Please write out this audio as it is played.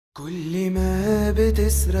كل ما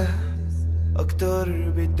بتسرح أكتر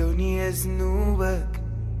بالدنيا ذنوبك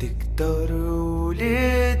تكتر،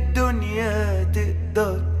 وللدنيا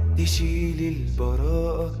تقدر تشيل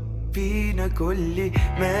البراءة فينا. كل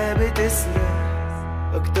ما بتسرح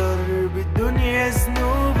أكتر بالدنيا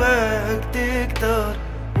ذنوبك تكتر،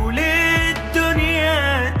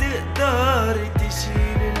 وللدنيا تقدر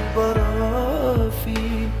تشيل البراءة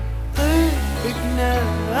فينا. طير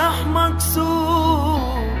بجناح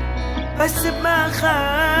مكسور بس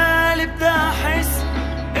بمخالب تحس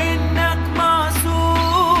انك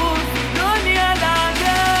معصور في دنيا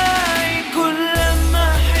العجايب. كل لما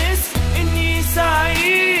احس اني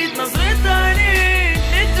سعيد نظرة عينيك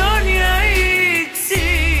للدنيا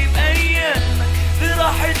يكسب ايامك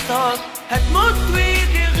براحتك، هتموت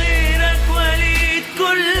ويجي غيرك وليد.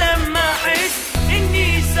 كل لما احس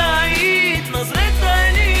اني سعيد نظرة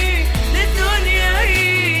عينيك للدنيا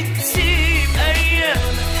يكسب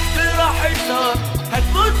ايامك براحتك،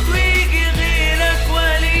 هتموت ويجي غيرك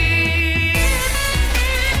وليد.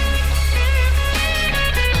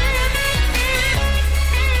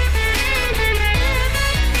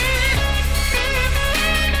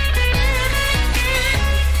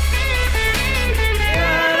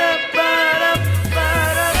 يا رب رب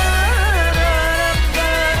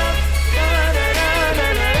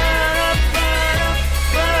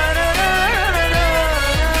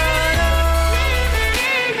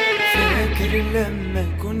فاكر لما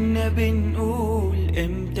كنا بنقول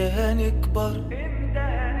امتى هنكبر؟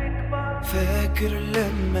 فاكر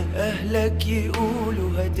لما اهلك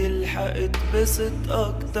يقولوا هتلحق تبسط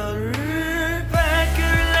اكتر؟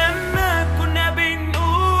 فاكر لما كنا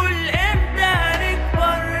بنقول امتى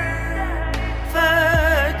هنكبر؟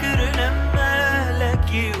 فاكر لما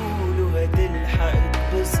اهلك يقولوا هتلحق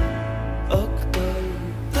تبسط اكتر؟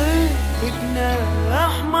 طير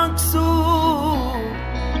بجناح مكسور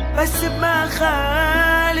بس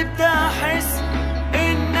بمخالب تحس